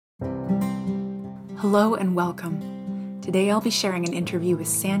Hello and welcome. Today I'll be sharing an interview with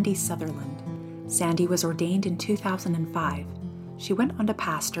Sandy Sutherland. Sandy was ordained in 2005. She went on to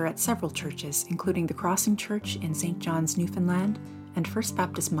pastor at several churches, including the Crossing Church in St. John's, Newfoundland, and First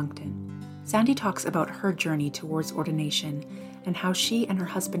Baptist Moncton. Sandy talks about her journey towards ordination and how she and her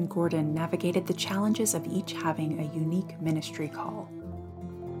husband Gordon navigated the challenges of each having a unique ministry call.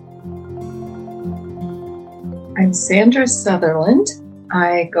 I'm Sandra Sutherland.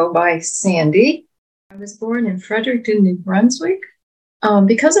 I go by Sandy. I was born in Fredericton, New Brunswick.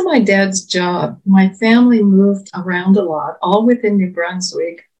 Because of my dad's job, my family moved around a lot, all within New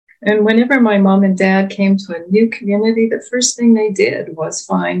Brunswick. And whenever my mom and dad came to a new community, the first thing they did was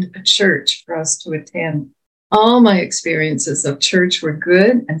find a church for us to attend. All my experiences of church were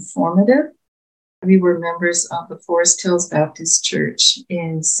good and formative. We were members of the Forest Hills Baptist Church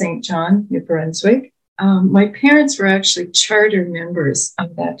in St. John, New Brunswick. My parents were actually charter members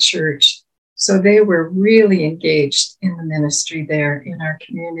of that church. So they were really engaged in the ministry there in our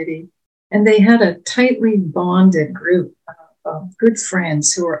community. And they had a tightly bonded group of good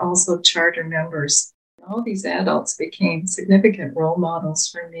friends who were also charter members. All these adults became significant role models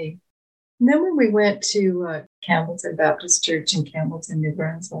for me. And then when we went to Campbellton Baptist Church in Campbellton, New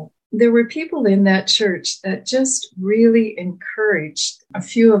Brunswick, there were people in that church that just really encouraged a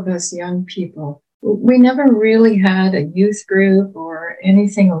few of us young people. We never really had a youth group or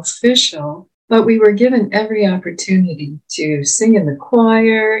anything official, but we were given every opportunity to sing in the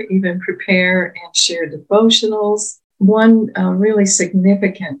choir, even prepare and share devotionals. One really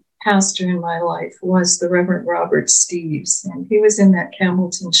significant pastor in my life was the Reverend Robert Steves, and he was in that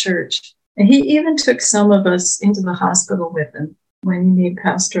Campbellton church. And he even took some of us into the hospital with him when he made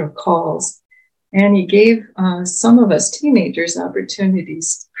pastoral calls. And he gave some of us teenagers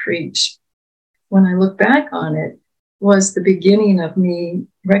opportunities to preach. When I look back on it, was the beginning of me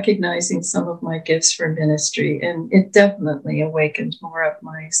recognizing some of my gifts for ministry, and it definitely awakened more of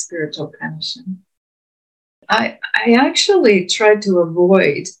my spiritual passion. I actually tried to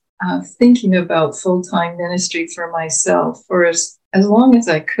avoid thinking about full-time ministry for myself for as long as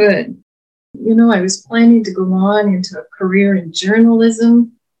I could. You know, I was planning to go on into a career in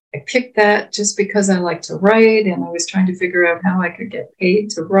journalism. I picked that just because I like to write, and I was trying to figure out how I could get paid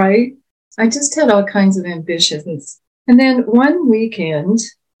to write. I just had all kinds of ambitions. And then one weekend,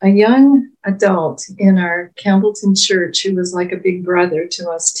 a young adult in our Campbellton church, who was like a big brother to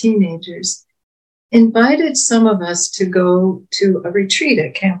us teenagers, invited some of us to go to a retreat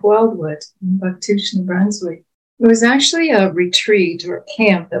at Camp Wildwood in Bucktouche, New Brunswick. It was actually a retreat or a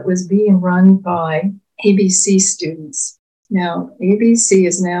camp that was being run by ABC students. Now, ABC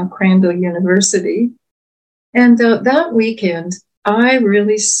is now Crandall University. And that weekend, I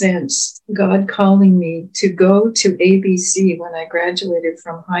really sensed God calling me to go to ABC when I graduated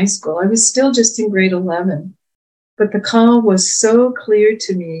from high school. I was still just in grade 11, but the call was so clear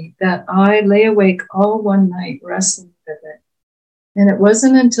to me that I lay awake all one night wrestling with it. And it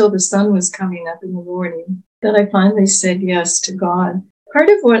wasn't until the sun was coming up in the morning that I finally said yes to God. Part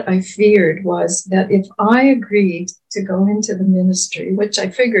of what I feared was that if I agreed to go into the ministry, which I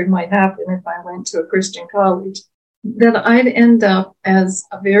figured might happen if I went to a Christian college, that I'd end up as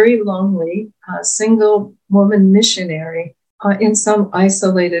a very lonely single woman missionary in some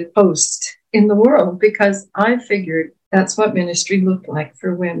isolated post in the world, because I figured that's what ministry looked like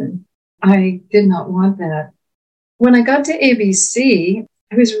for women. I did not want that. When I got to ABC,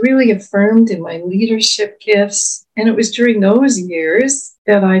 I was really affirmed in my leadership gifts. And it was during those years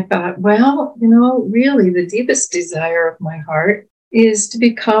that I thought, well, you know, really the deepest desire of my heart is to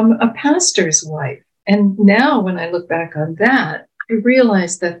become a pastor's wife. And now when I look back on that, I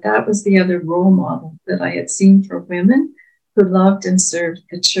realized that that was the other role model that I had seen for women who loved and served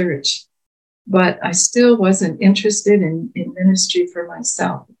the church. But I still wasn't interested in ministry for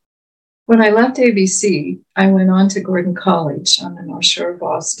myself. When I left ABC, I went on to Gordon College on the North Shore of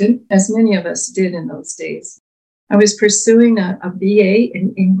Boston, as many of us did in those days. I was pursuing a BA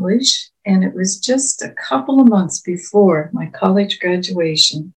in English, and it was just a couple of months before my college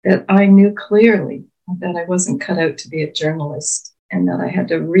graduation that I knew clearly that I wasn't cut out to be a journalist and that I had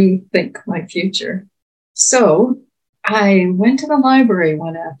to rethink my future. So I went to the library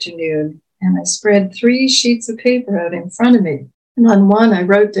one afternoon and I spread 3 sheets of paper out in front of me. And on one, I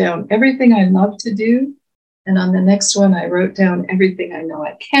wrote down everything I love to do. And on the next one, I wrote down everything I know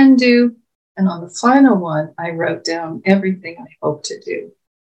I can do. And on the final one, I wrote down everything I hope to do.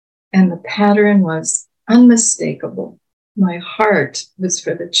 And the pattern was unmistakable. My heart was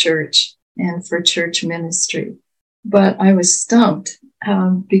for the church and for church ministry. But I was stumped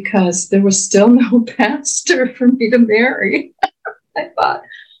because there was still no pastor for me to marry. I thought,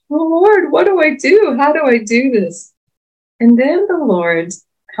 oh Lord, what do I do? How do I do this? And then the Lord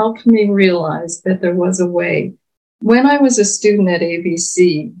helped me realize that there was a way. When I was a student at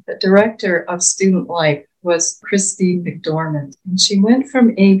ABC, the director of student life was Christine McDormand, and she went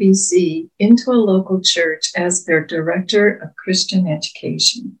from ABC into a local church as their director of Christian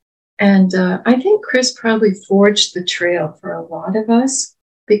education. And I think Chris probably forged the trail for a lot of us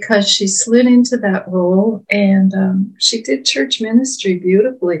because she slid into that role and she did church ministry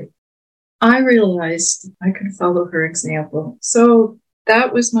beautifully. I realized I could follow her example. So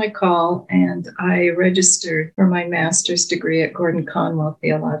that was my call, and I registered for my master's degree at Gordon Conwell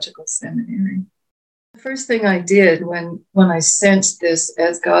Theological Seminary. The first thing I did when I sensed this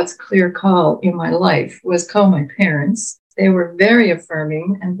as God's clear call in my life was call my parents. They were very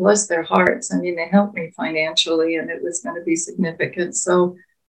affirming, and bless their hearts. I mean, they helped me financially, and it was going to be significant. So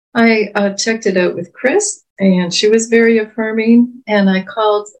I checked it out with Chris, and she was very affirming. And I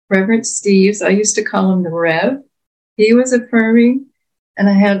called Reverend Steves. I used to call him the Rev. He was affirming. And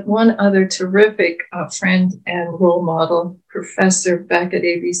I had one other terrific friend and role model, professor back at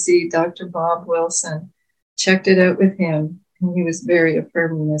ABC, Dr. Bob Wilson. Checked it out with him, and he was very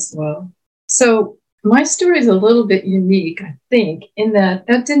affirming as well. So my story is a little bit unique, I think, in that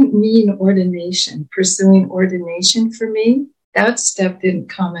didn't mean ordination, pursuing ordination for me. That step didn't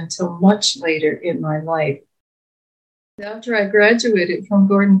come until much later in my life. After I graduated from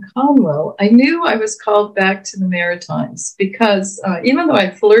Gordon Conwell, I knew I was called back to the Maritimes because even though I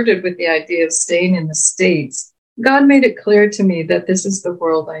flirted with the idea of staying in the States, God made it clear to me that this is the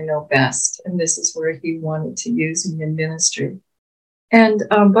world I know best, and this is where He wanted to use me in ministry. And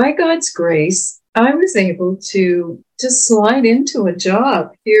by God's grace, I was able to just slide into a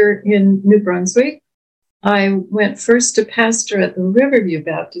job here in New Brunswick. I went first to pastor at the Riverview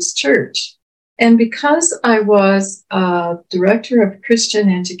Baptist Church. And because I was director of Christian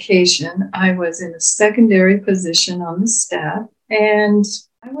education, I was in a secondary position on the staff, and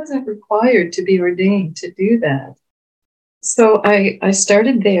I wasn't required to be ordained to do that. So I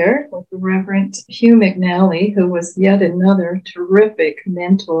started there with the Reverend Hugh McNally, who was yet another terrific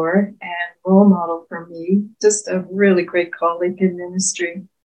mentor and role model for me, just a really great colleague in ministry.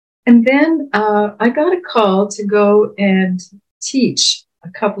 And then I got a call to go and teach a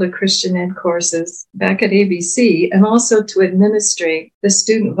couple of Christian ed courses back at ABC, and also to administrate the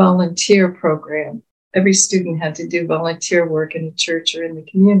student volunteer program. Every student had to do volunteer work in a church or in the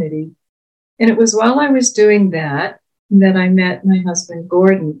community. And it was while I was doing that I met my husband,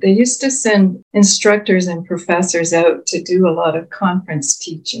 Gordon. They used to send instructors and professors out to do a lot of conference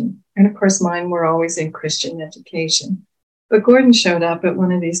teaching. And of course, mine were always in Christian education. But Gordon showed up at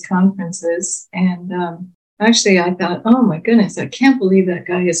one of these conferences, and actually, I thought, oh my goodness, I can't believe that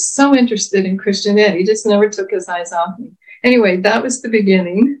guy is so interested in Christian ed. He just never took his eyes off me. Anyway, that was the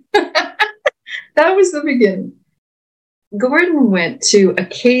beginning. That was the beginning. Gordon went to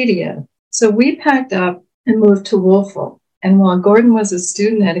Acadia. So we packed up and moved to Wolfville. And while Gordon was a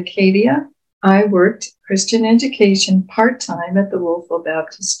student at Acadia, I worked Christian education part-time at the Wolfville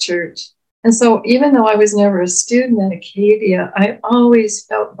Baptist Church. And so even though I was never a student at Acadia, I always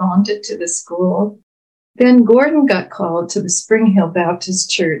felt bonded to the school. Then Gordon got called to the Spring Hill Baptist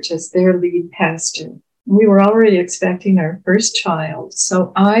Church as their lead pastor. We were already expecting our first child,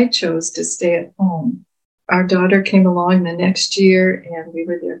 so I chose to stay at home. Our daughter came along the next year, and we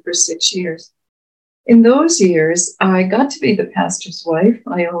were there for 6 years. In those years, I got to be the pastor's wife.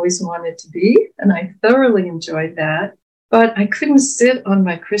 I always wanted to be, and I thoroughly enjoyed that. But I couldn't sit on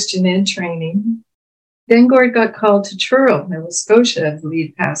my Christian ed training. Then Gord got called to Truro, Nova Scotia, as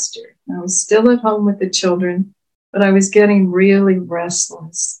lead pastor. I was still at home with the children, but I was getting really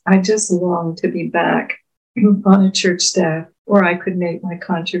restless. I just longed to be back on a church staff where I could make my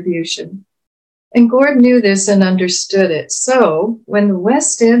contribution. And Gord knew this and understood it. So when the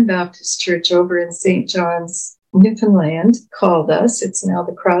West End Baptist Church over in St. John's, Newfoundland, called us, it's now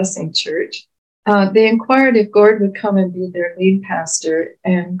the Crossing Church, they inquired if Gord would come and be their lead pastor,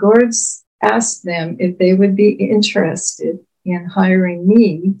 and Gord's asked them if they would be interested in hiring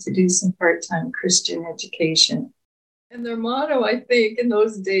me to do some part-time Christian education. And their motto, I think, in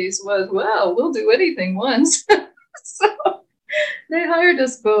those days was, well, we'll do anything once. So they hired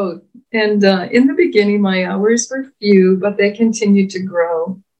us both. And in the beginning, my hours were few, but they continued to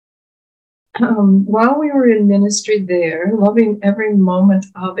grow. While we were in ministry there, loving every moment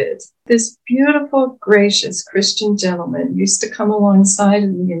of it, this beautiful, gracious Christian gentleman used to come alongside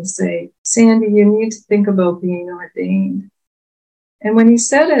of me and say, Sandy, you need to think about being ordained. And when he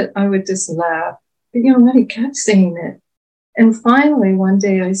said it, I would just laugh. But you know what? He kept saying it. And finally, one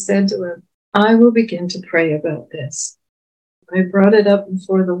day I said to him, I will begin to pray about this. I brought it up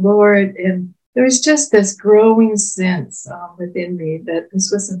before the Lord, and there was just this growing sense within me that this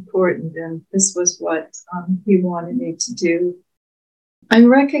was important and this was what He wanted me to do. I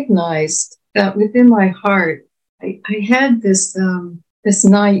recognized that within my heart, I had this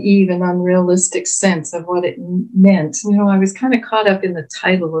naive and unrealistic sense of what it meant. I was kind of caught up in the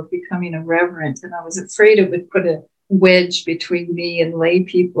title of becoming a reverend, and I was afraid it would put a wedge between me and lay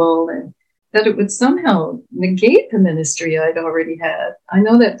people, and that it would somehow negate the ministry I'd already had. I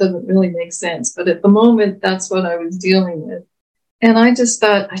know that doesn't really make sense, but at the moment, that's what I was dealing with. And I just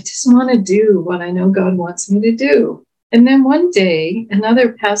thought, I just want to do what I know God wants me to do. And then one day,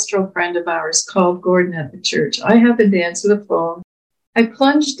 another pastoral friend of ours called Gordon at the church. I happened to answer the phone. I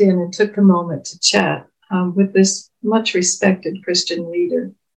plunged in and took a moment to chat with this much respected Christian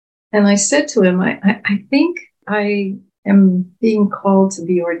leader. And I said to him, I think I am being called to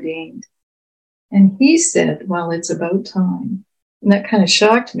be ordained. And he said, well, it's about time. And that kind of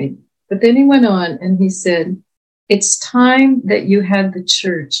shocked me. But then he went on and he said, it's time that you had the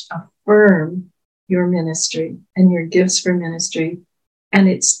church affirm your ministry and your gifts for ministry. And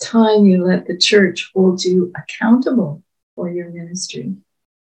it's time you let the church hold you accountable for your ministry.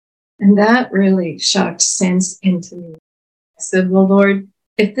 And that really shocked sense into me. I said, well, Lord,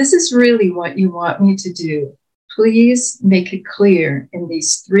 if this is really what you want me to do, please make it clear in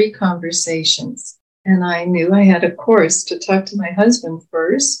these 3 conversations. And I knew I had a course to talk to my husband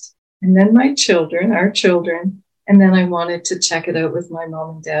first, and then my children, our children, and then I wanted to check it out with my mom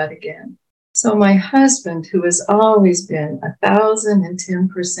and dad again. So my husband, who has always been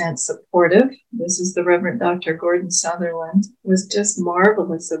 1,010% supportive, this is the Reverend Dr. Gordon Sutherland, was just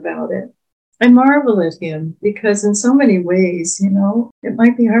marvelous about it. I marvel at him because in so many ways, it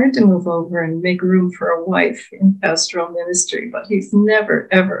might be hard to move over and make room for a wife in pastoral ministry, but he's never,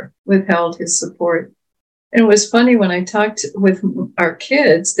 ever withheld his support. And it was funny when I talked with our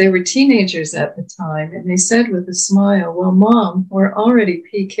kids, they were teenagers at the time, and they said with a smile, well, Mom, we're already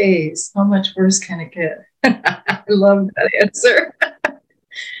PKs. How much worse can it get? I love that answer.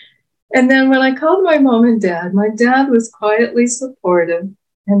 And then when I called my mom and dad, my dad was quietly supportive.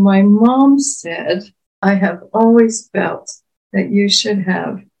 And my mom said, I have always felt that you should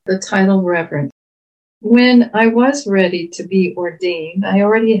have the title Reverend. When I was ready to be ordained, I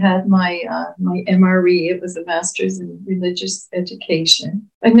already had my MRE. It was a Master's in Religious Education.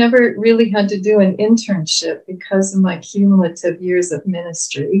 I never really had to do an internship because of my cumulative years of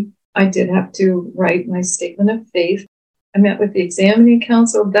ministry. I did have to write my statement of faith. I met with the examining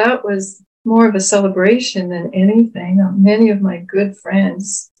council. That was more of a celebration than anything. Many of my good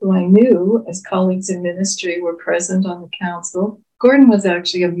friends who I knew as colleagues in ministry were present on the council. Gordon was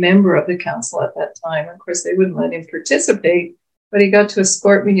actually a member of the council at that time. Of course, they wouldn't let him participate, but he got to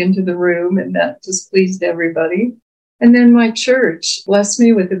escort me into the room, and that just pleased everybody. And then my church blessed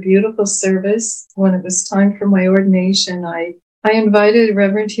me with a beautiful service. When it was time for my ordination, I invited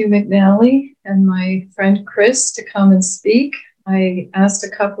Reverend Hugh McNally and my friend Chris to come and speak. I asked a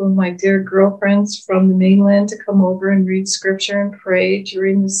couple of my dear girlfriends from the mainland to come over and read scripture and pray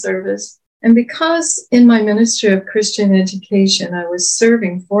during the service. And because in my ministry of Christian education, I was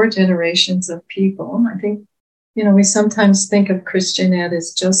serving 4 generations of people, I think, we sometimes think of Christian ed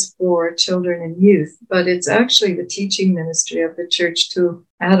as just for children and youth, but it's actually the teaching ministry of the church to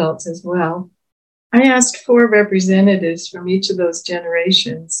adults as well. I asked 4 representatives from each of those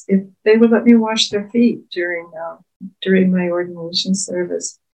generations if they would let me wash their feet during my ordination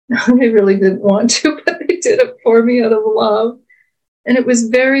service. They really didn't want to, but they did it for me out of love. And it was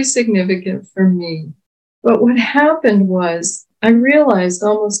very significant for me. But what happened was I realized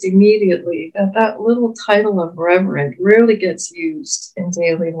almost immediately that little title of reverend rarely gets used in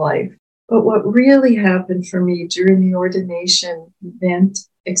daily life. But what really happened for me during the ordination event,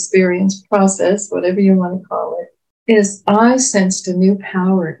 experience, process, whatever you want to call it, is I sensed a new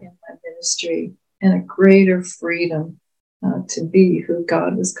power in my ministry and a greater freedom to be who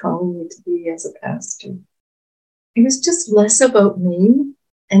God was calling me to be as a pastor. It was just less about me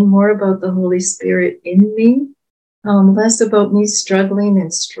and more about the Holy Spirit in me, less about me struggling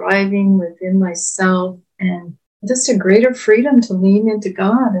and striving within myself, and just a greater freedom to lean into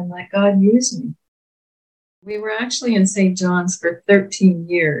God and let God use me. We were actually in St. John's for 13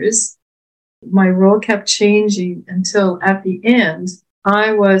 years. My role kept changing until at the end,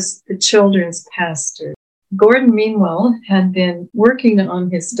 I was the children's pastor. Gordon, meanwhile, had been working on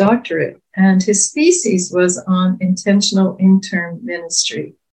his doctorate, and his thesis was on intentional intern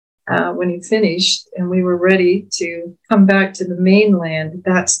ministry. When he finished and we were ready to come back to the mainland,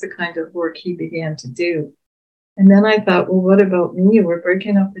 that's the kind of work he began to do. And then I thought, well, what about me? We're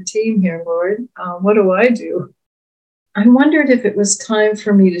breaking up the team here, Lord. What do I do? I wondered if it was time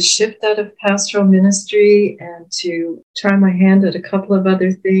for me to shift out of pastoral ministry and to try my hand at a couple of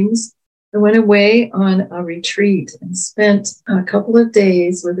other things. I went away on a retreat and spent a couple of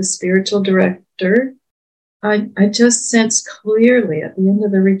days with a spiritual director. I just sensed clearly at the end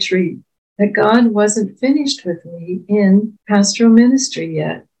of the retreat that God wasn't finished with me in pastoral ministry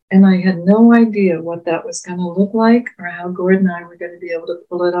yet. And I had no idea what that was going to look like or how Gord and I were going to be able to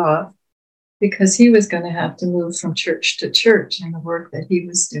pull it off, because he was going to have to move from church to church in the work that he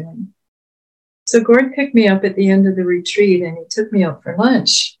was doing. So Gord picked me up at the end of the retreat and he took me out for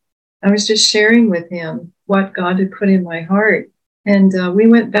lunch. I was just sharing with him what God had put in my heart. And we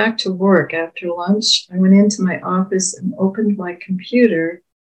went back to work after lunch. I went into my office and opened my computer,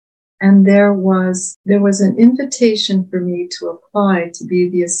 and there was an invitation for me to apply to be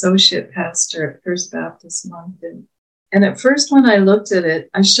the associate pastor at First Baptist Moncton. And at first, when I looked at it,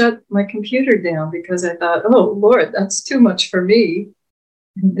 I shut my computer down because I thought, oh, Lord, that's too much for me.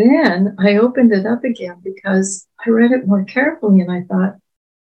 And then I opened it up again because I read it more carefully and I thought,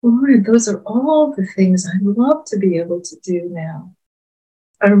 Lord, those are all the things I'd love to be able to do now.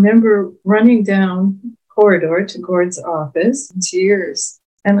 I remember running down the corridor to Gord's office in tears.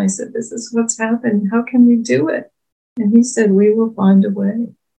 And I said, this is what's happened. How can we do it? And he said, we will find a way.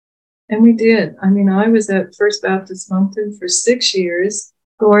 And we did. I mean, I was at First Baptist Moncton for 6 years.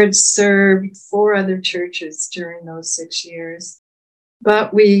 Gord served 4 other churches during those 6 years.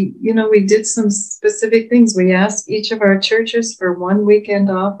 But we did some specific things. We asked each of our churches for 1 weekend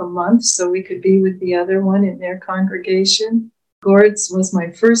off a month so we could be with the other one in their congregation. Gord's was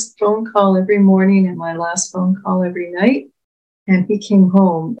my first phone call every morning and my last phone call every night. And he came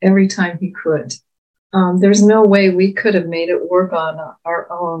home every time he could. There's no way we could have made it work on our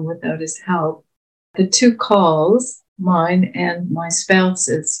own without his help. The 2 calls, mine and my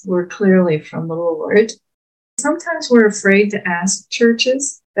spouse's, were clearly from the Lord. Sometimes we're afraid to ask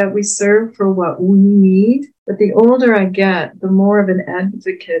churches that we serve for what we need, but the older I get, the more of an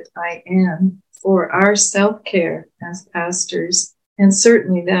advocate I am for our self-care as pastors, and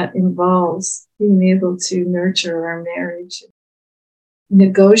certainly that involves being able to nurture our marriage.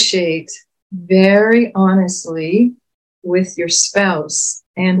 Negotiate very honestly with your spouse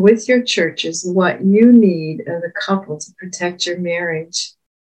and with your churches what you need as a couple to protect your marriage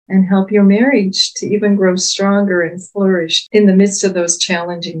and help your marriage to even grow stronger and flourish in the midst of those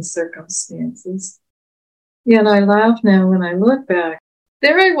challenging circumstances. Yeah, and I laugh now when I look back.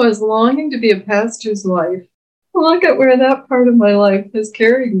 There I was longing to be a pastor's wife. Look at where that part of my life has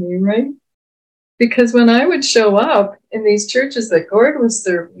carried me, right? Because when I would show up in these churches that Gord was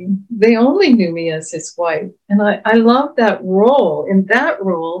serving, they only knew me as his wife. And I loved that role. In that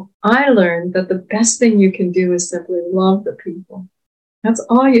role, I learned that the best thing you can do is simply love the people. That's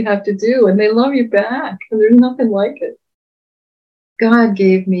all you have to do. And they love you back. And there's nothing like it. God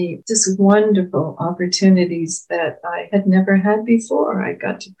gave me just wonderful opportunities that I had never had before. I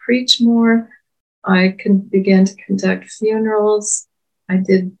got to preach more. I began to conduct funerals. I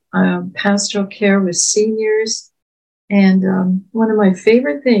did pastoral care with seniors. And one of my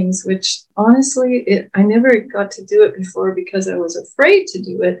favorite things, which honestly, I never got to do it before because I was afraid to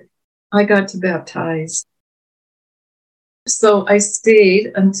do it, I got to baptize. So I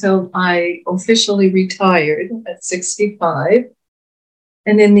stayed until I officially retired at 65.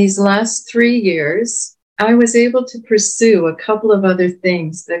 And in these last 3 years, I was able to pursue a couple of other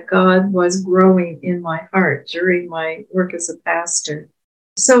things that God was growing in my heart during my work as a pastor.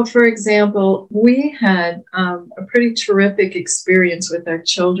 So, for example, we had a pretty terrific experience with our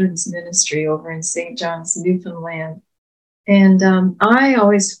children's ministry over in St. John's, Newfoundland. And I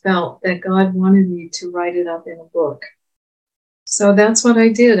always felt that God wanted me to write it up in a book. So that's what I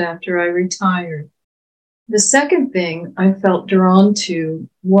did after I retired. The second thing I felt drawn to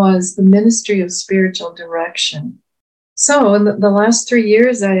was the ministry of spiritual direction. So in the last 3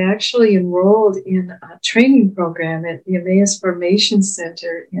 years, I actually enrolled in a training program at the Emmaus Formation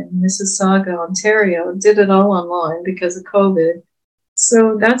Center in Mississauga, Ontario. Did it all online because of COVID.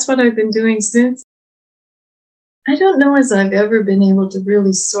 So that's what I've been doing since. I don't know as I've ever been able to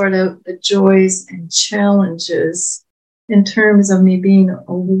really sort out the joys and challenges in terms of me being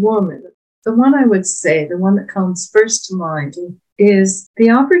a woman. The one I would say, the one that comes first to mind, is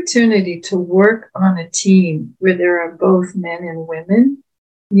the opportunity to work on a team where there are both men and women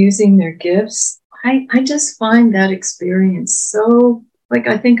using their gifts. I just find that experience so,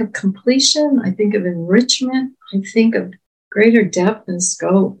 I think of completion, I think of enrichment, I think of greater depth and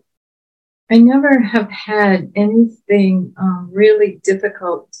scope. I never have had anything really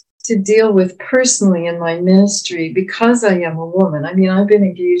difficult to deal with personally in my ministry because I am a woman. I mean, I've been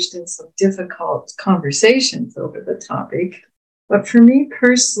engaged in some difficult conversations over the topic, but for me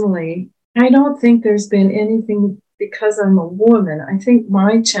personally, I don't think there's been anything because I'm a woman. I think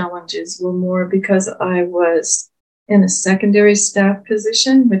my challenges were more because I was in a secondary staff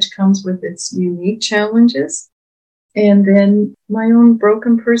position, which comes with its unique challenges, and then my own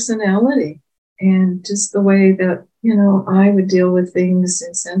broken personality and just the way that, I would deal with things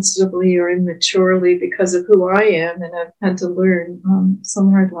insensitively or immaturely because of who I am, and I've had to learn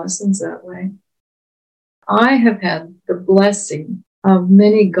some hard lessons that way. I have had the blessing of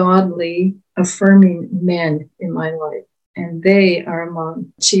many godly, affirming men in my life, and they are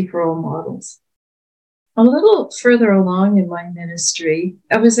among chief role models. A little further along in my ministry,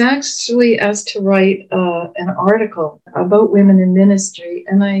 I was actually asked to write an article about women in ministry,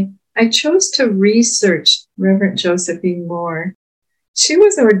 and I chose to research Reverend Josephine Moore. She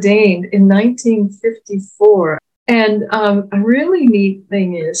was ordained in 1954. And a really neat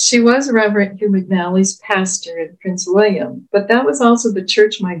thing is she was Reverend Hugh McNally's pastor in Prince William, but that was also the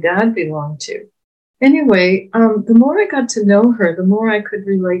church my dad belonged to. Anyway, the more I got to know her, the more I could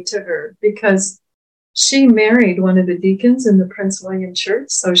relate to her because she married one of the deacons in the Prince William Church.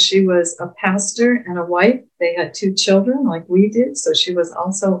 So she was a pastor and a wife. They had 2 children like we did. So she was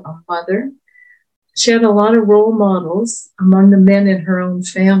also a mother. She had a lot of role models among the men in her own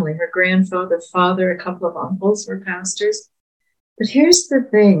family. Her grandfather, father, a couple of uncles were pastors. But here's the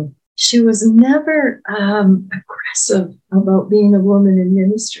thing. She was never aggressive about being a woman in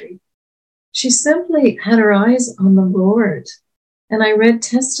ministry. She simply had her eyes on the Lord. And I read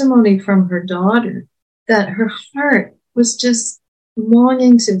testimony from her daughter that her heart was just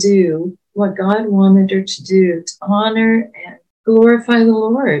longing to do what God wanted her to do, to honor and glorify the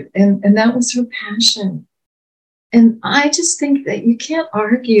Lord. And that was her passion. And I just think that you can't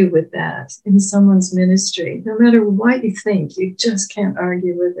argue with that in someone's ministry. No matter what you think, you just can't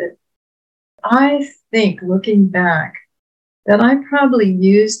argue with it. I think, looking back, that I probably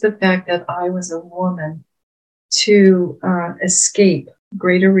used the fact that I was a woman to escape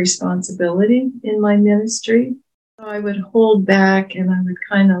greater responsibility in my ministry. So I would hold back and I would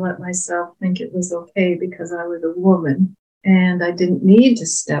kind of let myself think it was okay because I was a woman and I didn't need to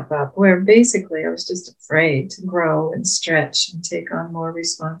step up, where basically I was just afraid to grow and stretch and take on more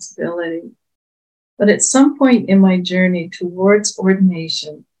responsibility. But at some point in my journey towards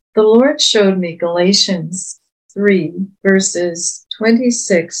ordination, the Lord showed me Galatians 3, verses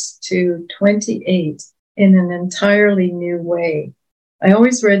 26 to 28 in an entirely new way. I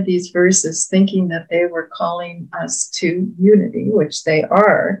always read these verses thinking that they were calling us to unity, which they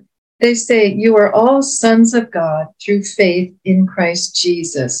are. They say, "You are all sons of God through faith in Christ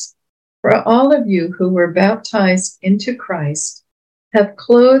Jesus. For all of you who were baptized into Christ have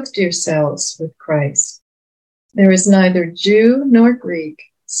clothed yourselves with Christ. There is neither Jew nor Greek,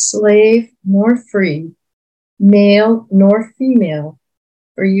 slave nor free, male nor female,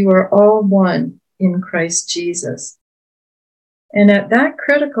 for you are all one in Christ Jesus." And at that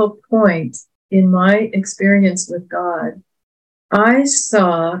critical point in my experience with God, I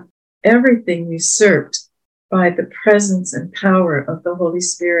saw everything usurped by the presence and power of the Holy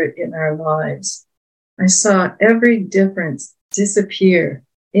Spirit in our lives. I saw every difference disappear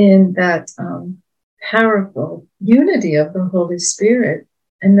in that powerful unity of the Holy Spirit.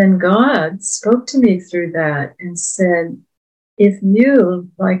 And then God spoke to me through that and said, if you,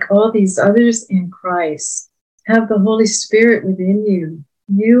 like all these others in Christ, have the Holy Spirit within you,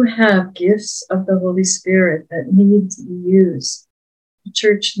 you have gifts of the Holy Spirit that need to be used. The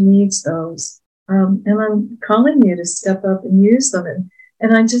church needs those. And I'm calling you to step up and use them.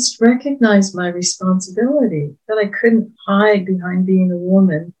 And I just recognized my responsibility, that I couldn't hide behind being a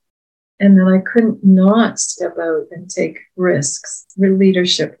woman, and that I couldn't not step out and take risks,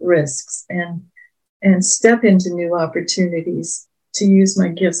 leadership risks, and step into new opportunities to use my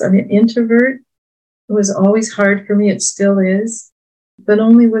gifts. I'm an introvert. It was always hard for me. It still is. But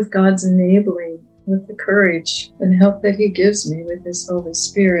only with God's enabling, with the courage and help that He gives me with His Holy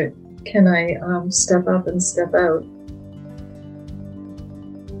Spirit, can I step up and step out.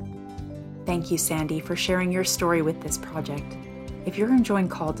 Thank you, Sandy, for sharing your story with this project. If you're enjoying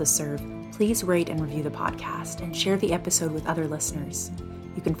Called to Serve, please rate and review the podcast and share the episode with other listeners.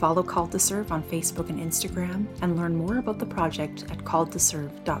 You can follow Called to Serve on Facebook and Instagram and learn more about the project at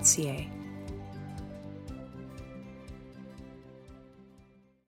calledtoserve.ca.